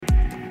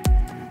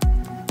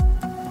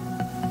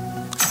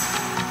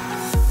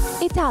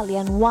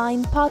Italian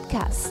Wine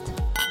Podcast.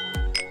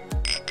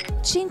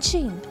 Chin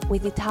Chin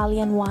with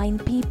Italian wine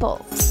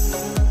people.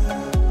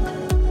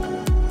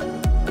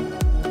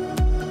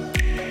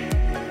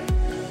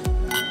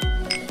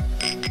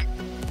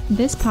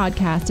 This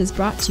podcast is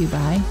brought to you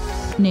by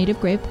Native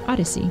Grape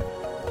Odyssey.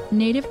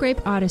 Native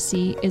Grape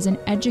Odyssey is an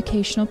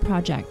educational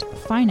project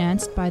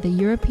financed by the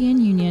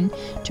European Union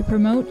to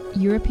promote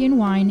European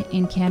wine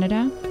in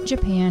Canada,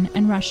 Japan,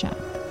 and Russia.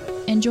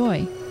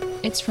 Enjoy.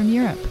 It's from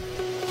Europe.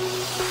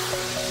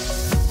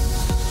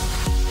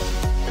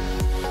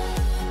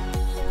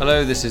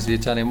 Hello, this is the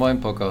Italian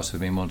Wine Podcast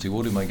with me, Monty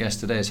Waldin. My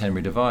guest today is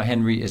Henry Davar.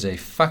 Henry is a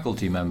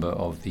faculty member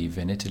of the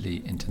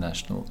Vinitaly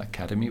International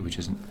Academy, which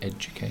is an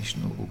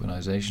educational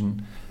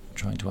organisation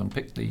trying to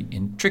unpick the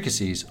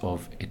intricacies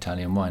of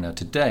Italian wine. Now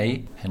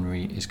today,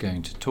 Henry is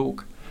going to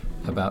talk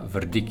about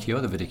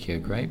Verdicchio, the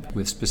Verdicchio grape,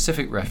 with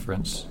specific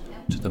reference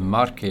to the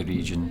Marche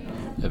region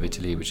of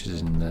Italy, which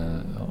is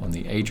on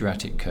the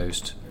Adriatic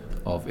coast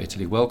of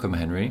Italy. Welcome,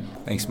 Henry.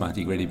 Thanks,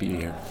 Monty. Great to be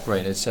here.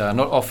 Great. It's not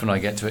often I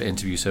get to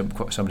interview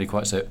somebody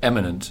quite so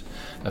eminent,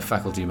 a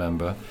faculty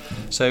member.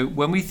 So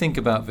when we think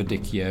about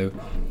Verdicchio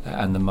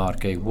and the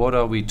Marche, what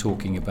are we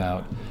talking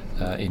about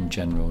in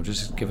general?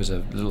 Just give us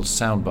a little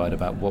soundbite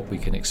about what we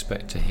can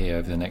expect to hear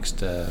over the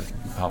next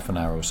half an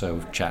hour or so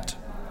of chat.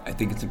 I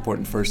think it's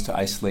important first to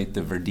isolate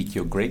the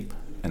Verdicchio grape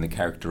and the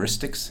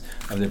characteristics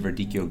of the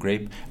Verdicchio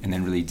grape, and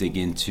then really dig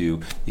into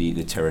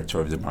the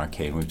territory of the Marche.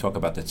 When we talk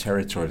about the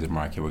territory of the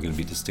Marche, we're going to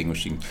be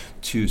distinguishing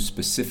two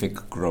specific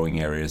growing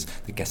areas,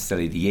 the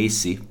Castelli di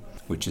Jesi,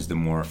 which is the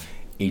more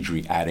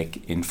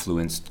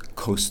Adriatic-influenced,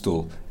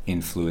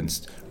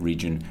 coastal-influenced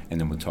region, and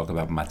then we'll talk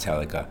about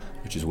Matelica,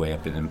 which is way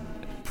up in the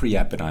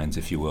pre-Apennines,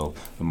 if you will,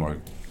 the more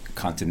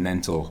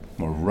continental,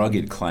 more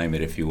rugged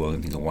climate, if you will, and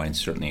I think the wine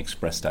certainly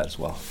expressed that as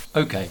well.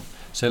 Okay.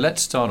 So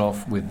let's start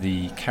off with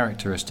the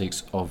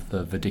characteristics of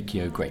the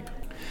Verdicchio grape.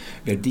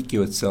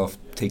 Verdicchio itself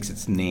takes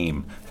its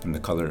name from the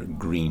color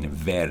green.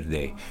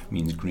 Verde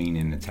means green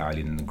in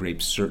Italian, and the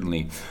grapes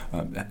certainly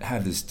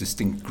have this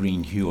distinct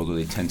green hue, although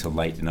they tend to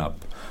lighten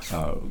up,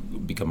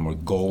 become more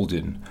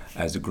golden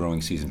as the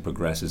growing season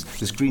progresses.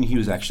 This green hue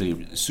is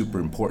actually super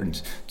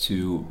important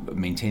to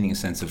maintaining a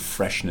sense of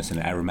freshness and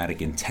aromatic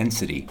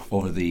intensity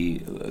over the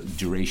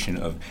duration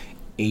of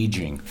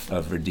aging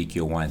of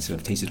Verdicchio wines. So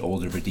I've tasted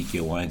older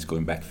Verdicchio wines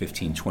going back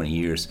 15, 20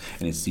 years,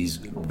 and it's these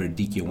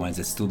Verdicchio wines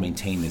that still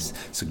maintain this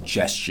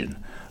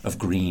suggestion of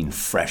green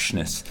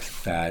freshness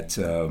that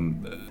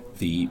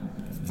the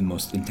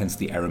most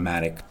intensely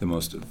aromatic, the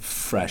most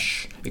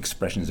fresh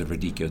expressions of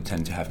Verdicchio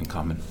tend to have in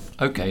common.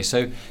 Okay,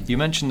 so you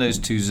mentioned those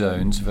two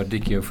zones,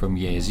 Verdicchio from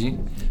Jesi,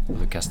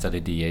 the Castelli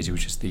di Jesi,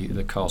 which is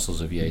the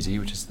castles of Jesi,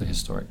 which is the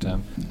historic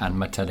term, and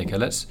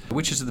Matelica.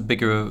 Which is the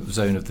bigger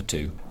zone of the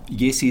two?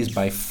 Jesi is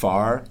by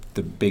far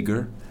the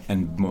bigger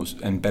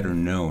and better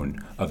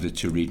known of the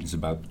two regions,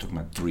 about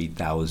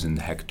 3,000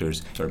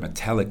 hectares.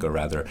 Matelica,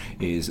 rather,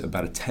 is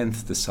about a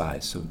tenth the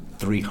size, so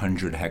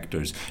 300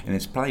 hectares. And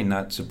it's probably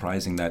not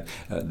surprising that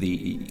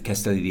the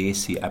Castelli di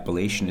Jesi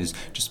appellation is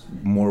just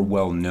more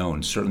well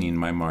known. Certainly in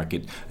my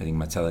market, I think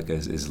Matelica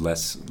is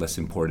less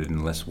imported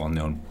and less well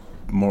known,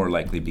 more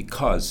likely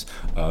because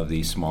of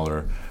the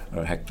smaller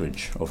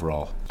hectarage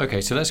overall.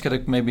 Okay, so let's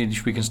maybe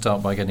we can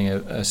start by getting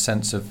a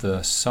sense of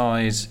the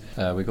size.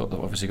 We've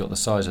obviously got the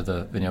size of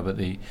the vineyard, but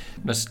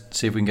let's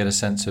see if we can get a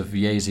sense of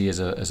Jesi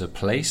as a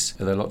place.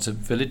 Are there lots of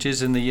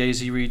villages in the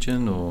Jesi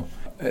region, or?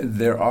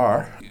 There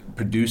are.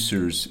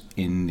 Producers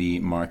in the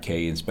Marche,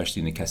 and especially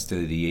in the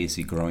Castelli di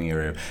Jesi growing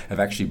area, have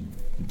actually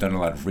done a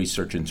lot of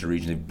research into the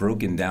region. They've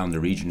broken down the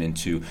region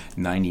into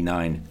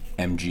 99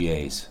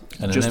 MGAs.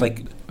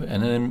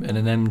 And an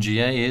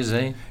MGA is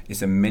a?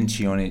 It's a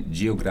Menzioni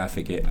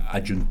Geografiche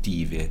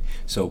Aggiuntive.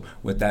 So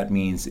what that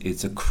means,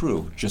 it's a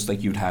cru, just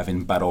like you'd have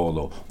in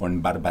Barolo or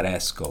in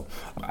Barbaresco.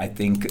 I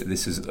think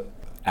this is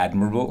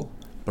admirable,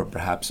 but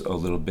perhaps a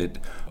little bit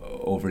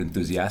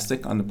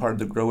over-enthusiastic on the part of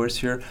the growers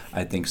here.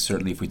 I think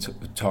certainly if we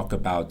talk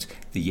about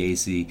the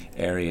Jesi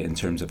area in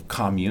terms of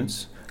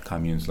communes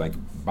like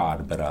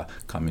Barbara,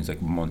 communes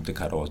like Monte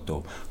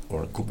Carotto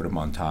or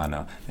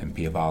Cupermontana and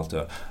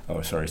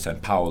San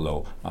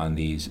Paolo on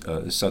the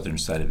southern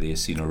side of the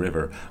Asino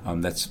River,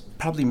 that's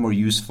probably more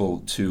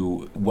useful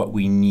to what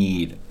we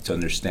need to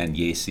understand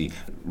Jesi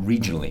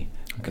regionally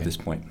at this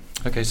point.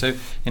 Okay, so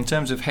in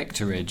terms of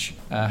hectarage,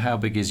 how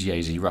big is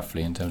Jesi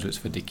roughly in terms of its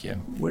Verdicchio?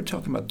 We're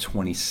talking about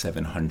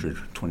 2,700,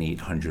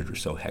 2,800 or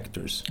so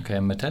hectares. Okay,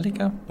 and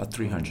Matelica? About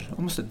 300,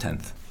 almost a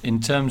tenth.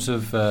 In terms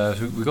of,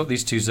 we've got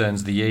these two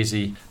zones, the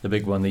Jesi, the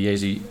big one, the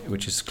Jesi,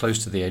 which is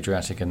close to the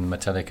Adriatic, and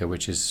Matelica,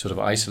 which is sort of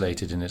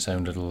isolated in its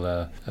own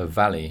little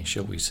valley,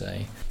 shall we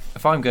say.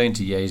 If I'm going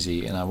to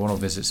Jesi and I want to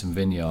visit some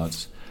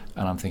vineyards,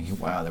 and I'm thinking,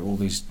 wow, there are all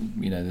these,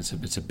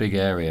 it's a big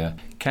area.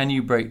 Can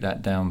you break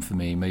that down for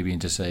me, maybe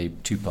into, say,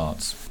 two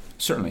parts?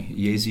 Certainly.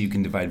 Jesi you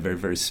can divide very,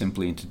 very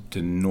simply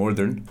into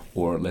northern,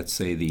 or let's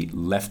say the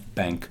left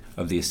bank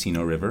of the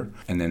Asino River,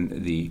 and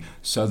then the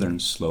southern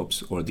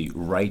slopes, or the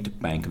right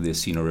bank of the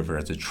Asino River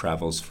as it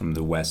travels from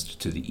the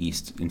west to the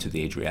east into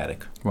the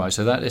Adriatic. Right,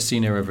 so that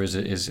Asino River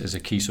is a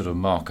key sort of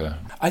marker.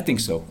 I think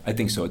so. I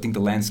think the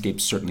landscape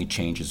certainly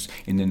changes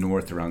in the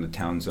north around the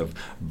towns of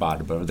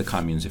Barba, or the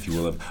communes, if you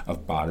will,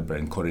 of Barba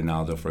and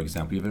Corinaldo, for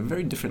example. You have a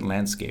very different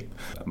landscape.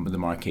 The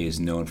Marche is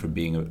known for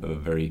being a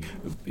very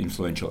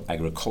influential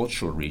agricultural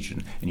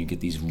region, and you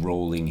get these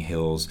rolling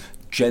hills,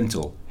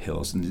 gentle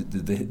hills, and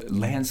the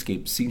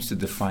landscape seems to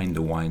define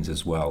the wines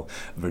as well.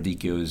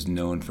 Verdicchio is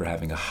known for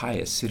having a high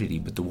acidity,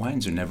 but the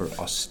wines are never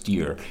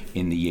austere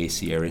in the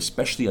Jesi area,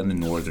 especially on the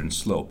northern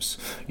slopes.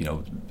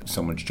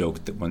 Someone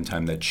joked at one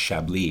time that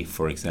Chablis,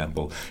 for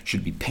example,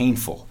 should be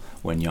painful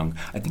when young.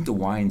 I think the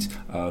wines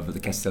of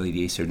the Castelli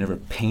di Jesi are never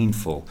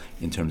painful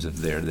in terms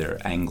of their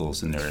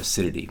angles and their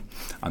acidity.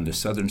 On the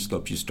southern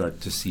slopes, you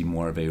start to see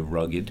more of a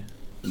rugged,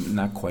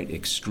 not quite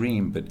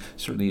extreme, but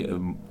certainly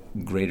a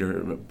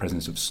greater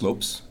presence of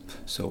slopes,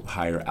 so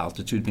higher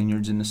altitude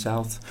vineyards in the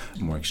south,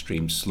 more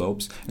extreme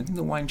slopes. I think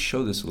the wines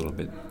show this a little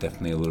bit,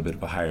 definitely a little bit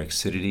of a higher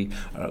acidity,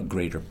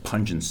 greater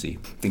pungency.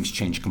 Things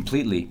change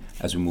completely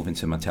as we move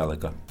into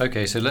Matelica.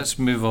 Okay, so let's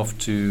move off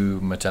to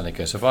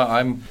Matelica. So if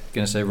I'm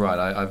going to say,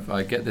 right,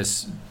 I get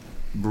this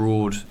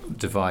broad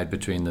divide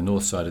between the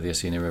north side of the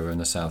Asino River and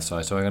the south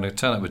side. So I'm going to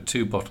turn up with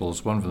two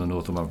bottles, one from the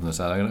north and one from the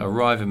south. I'm going to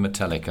arrive in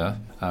Matelica.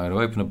 I'm going to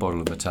open a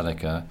bottle of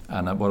Matelica,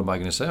 and what am I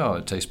going to say? Oh,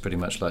 it tastes pretty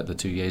much like the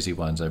two Jesi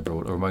wines I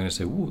brought. Or am I going to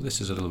say, ooh,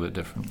 this is a little bit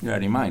different? You're out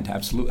of your mind.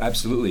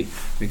 Absolutely.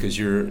 Because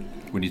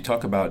when you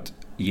talk about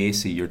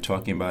Jesi, you're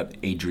talking about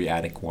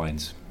Adriatic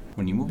wines.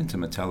 When you move into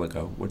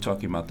Matelica, we're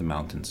talking about the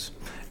mountains.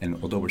 And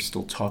although we're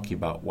still talking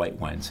about white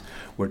wines,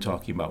 we're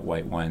talking about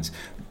white wines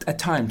at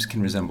times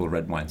can resemble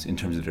red wines in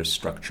terms of their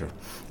structure.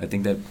 I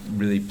think that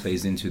really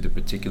plays into the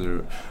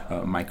particular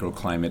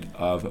microclimate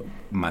of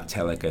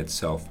Matelica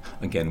itself.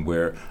 Again,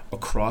 where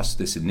across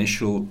this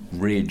initial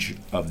ridge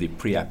of the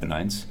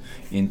pre-Apennines,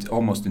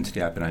 almost into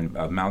the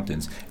Apennine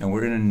Mountains, and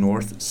we're in a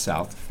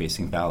north-south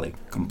facing valley,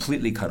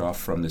 completely cut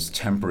off from this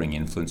tempering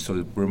influence,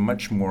 so we're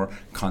much more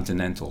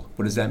continental.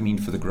 What does that mean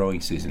for the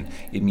growing season?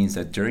 It means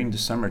that during the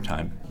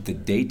summertime, the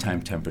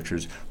daytime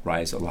temperatures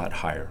rise a lot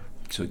higher.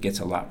 So it gets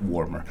a lot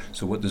warmer.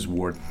 So what does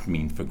warm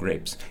mean for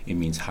grapes? It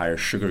means higher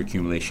sugar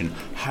accumulation,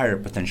 higher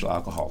potential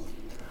alcohol.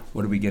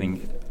 What are we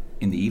getting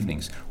in the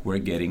evenings? We're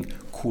getting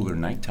cooler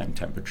nighttime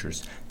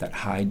temperatures. That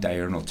high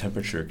diurnal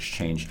temperature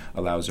exchange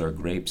allows our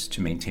grapes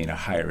to maintain a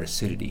higher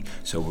acidity.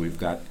 So we've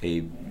got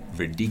a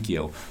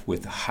Verdicchio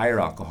with higher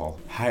alcohol,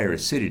 higher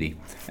acidity,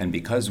 and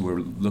because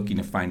we're looking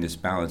to find this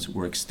balance,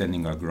 we're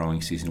extending our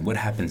growing season. What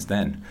happens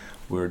then?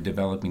 We're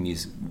developing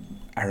these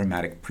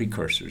aromatic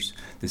precursors,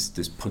 this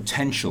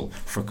potential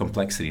for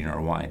complexity in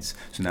our wines.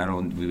 So not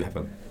only do we have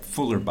a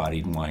fuller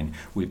bodied wine,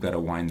 we've got a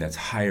wine that's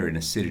higher in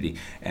acidity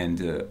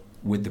and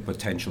with the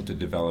potential to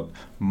develop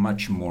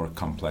much more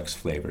complex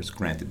flavors.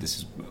 Granted,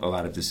 a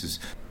lot of this is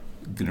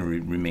going to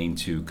remain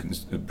to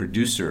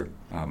producer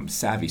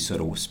savvy, so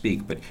to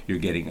speak, but you're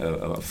getting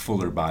a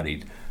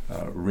fuller-bodied,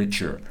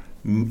 richer,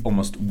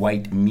 almost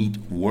white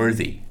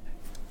meat-worthy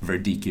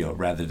Verdicchio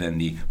rather than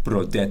the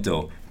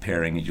Brodetto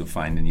pairing that you'll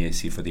find in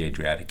Jesi for the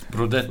Adriatic.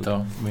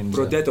 Brodetto means...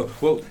 Brodetto.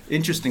 Well,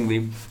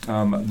 interestingly,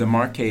 the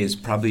Marche is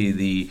probably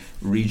the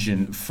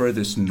region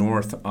furthest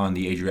north on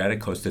the Adriatic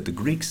coast that the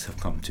Greeks have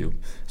come to.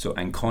 So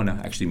Ancona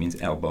actually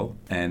means elbow,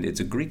 and it's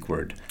a Greek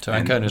word. So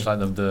Ancona is like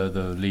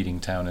the leading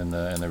town in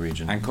the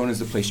region. Ancona is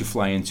the place you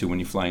fly into when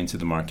you fly into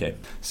the Marche.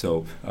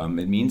 So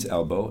it means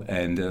elbow,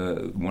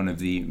 and one of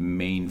the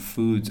main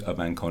foods of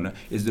Ancona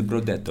is the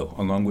Brodetto,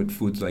 along with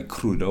foods like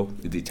crudo,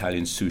 the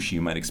Italian sushi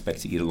you might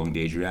expect to eat along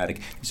the Adriatic.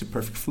 These are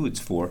perfect foods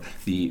for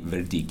the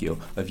Verdicchio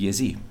of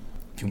Jesi.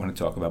 If you want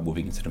to talk about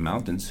moving into the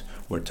mountains,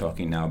 we're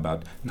talking now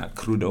about not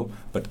crudo,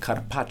 but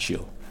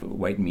carpaccio,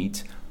 white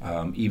meat,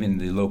 even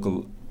the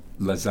local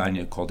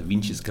lasagna called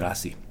vincis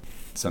grassi,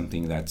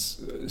 something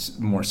that's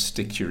more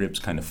stick-to-your-ribs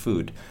kind of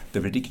food. The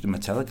Verdicchio de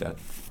Matelica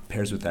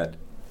pairs with that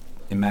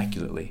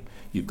immaculately.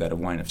 You've got a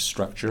wine of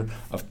structure,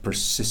 of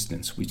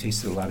persistence. We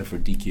tasted a lot of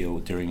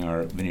Verdicchio during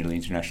our Vinitaly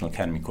International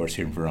Academy course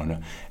here in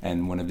Verona,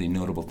 and one of the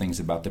notable things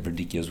about the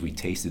Verdicchios we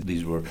tasted,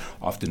 these were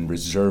often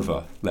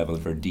Reserva level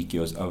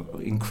Verdicchios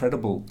of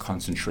incredible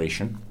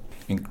concentration,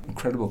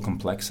 incredible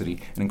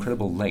complexity, and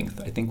incredible length.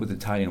 I think with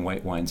Italian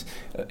white wines,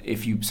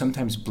 if you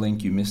sometimes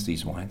blink, you miss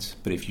these wines.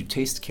 But if you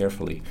taste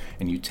carefully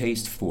and you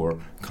taste for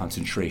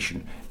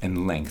concentration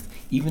and length,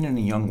 even in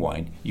a young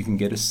wine, you can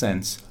get a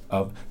sense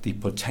of the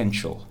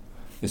potential,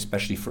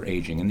 especially for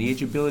aging. And the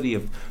ageability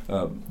of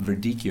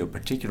Verdicchio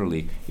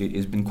particularly, it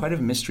has been quite a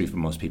mystery for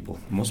most people.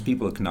 Most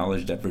people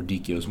acknowledge that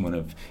Verdicchio is one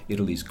of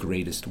Italy's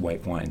greatest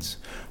white wines.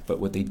 But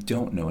what they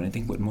don't know, and I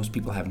think what most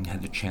people haven't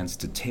had the chance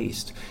to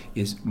taste,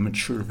 is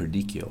mature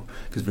Verdicchio.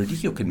 Because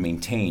Verdicchio can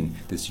maintain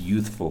this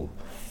youthful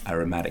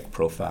aromatic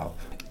profile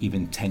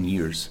even 10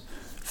 years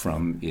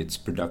from its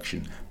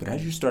production. But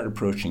as you start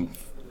approaching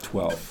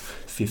 12,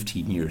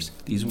 15 years,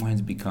 these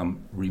wines become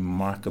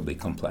remarkably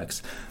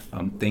complex.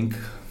 Think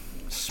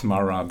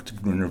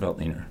Smaragd Gruner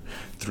Veltliner.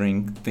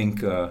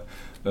 Think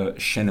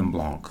Chenin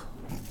Blanc.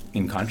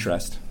 In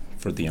contrast,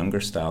 for the younger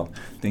style,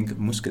 think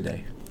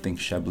Muscadet, think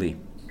Chablis.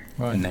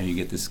 Right. And now you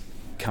get this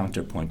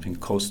counterpoint between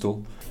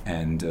coastal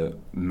and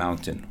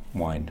mountain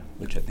wine,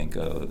 which I think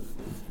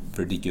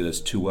Verdicchio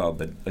does too well,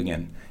 but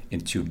again,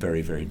 in two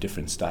very, very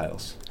different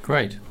styles.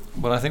 Great.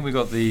 Well, I think we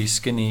got the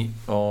skinny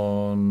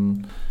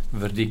on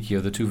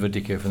Verdicchio, the two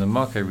Verdicchio from the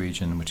Marche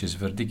region, which is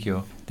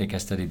Verdicchio dei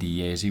Castelli di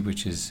Jesi,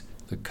 which is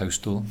the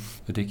coastal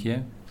Verdicchio.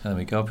 And then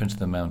we go up into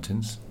the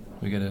mountains.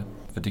 We get a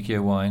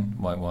Verdicchio wine,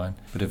 white wine,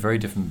 but a very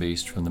different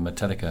beast from the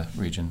Matelica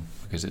region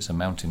because it's a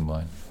mountain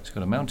wine. It's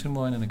got a mountain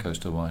wine and a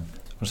coastal wine.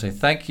 I want to say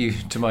thank you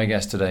to my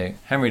guest today,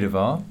 Henry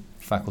Davar,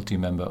 faculty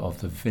member of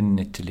the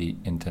Vinitaly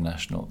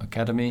International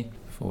Academy,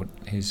 for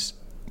his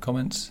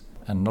comments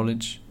and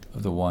knowledge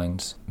of the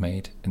wines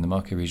made in the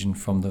Marche region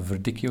from the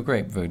Verdicchio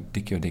grape,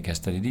 Verdicchio dei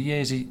Castelli di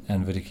Jesi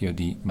and Verdicchio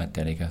di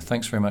Matelica.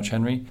 Thanks very much,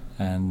 Henry,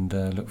 and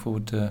look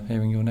forward to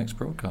hearing your next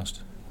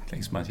broadcast.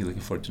 Thanks, Monty.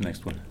 Looking forward to the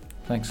next one.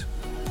 Thanks.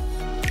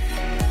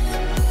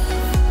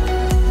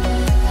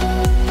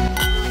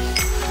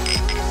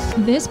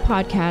 This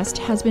podcast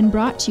has been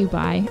brought to you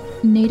by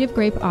Native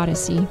Grape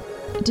Odyssey,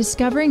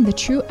 discovering the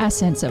true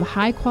essence of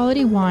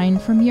high-quality wine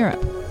from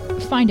Europe.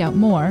 Find out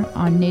more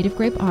on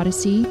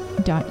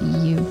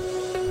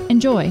nativegrapeodyssey.eu.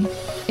 Enjoy.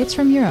 It's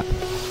from Europe.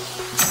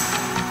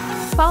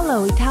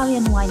 Follow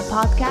Italian Wine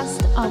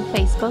Podcast on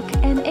Facebook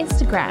and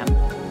Instagram.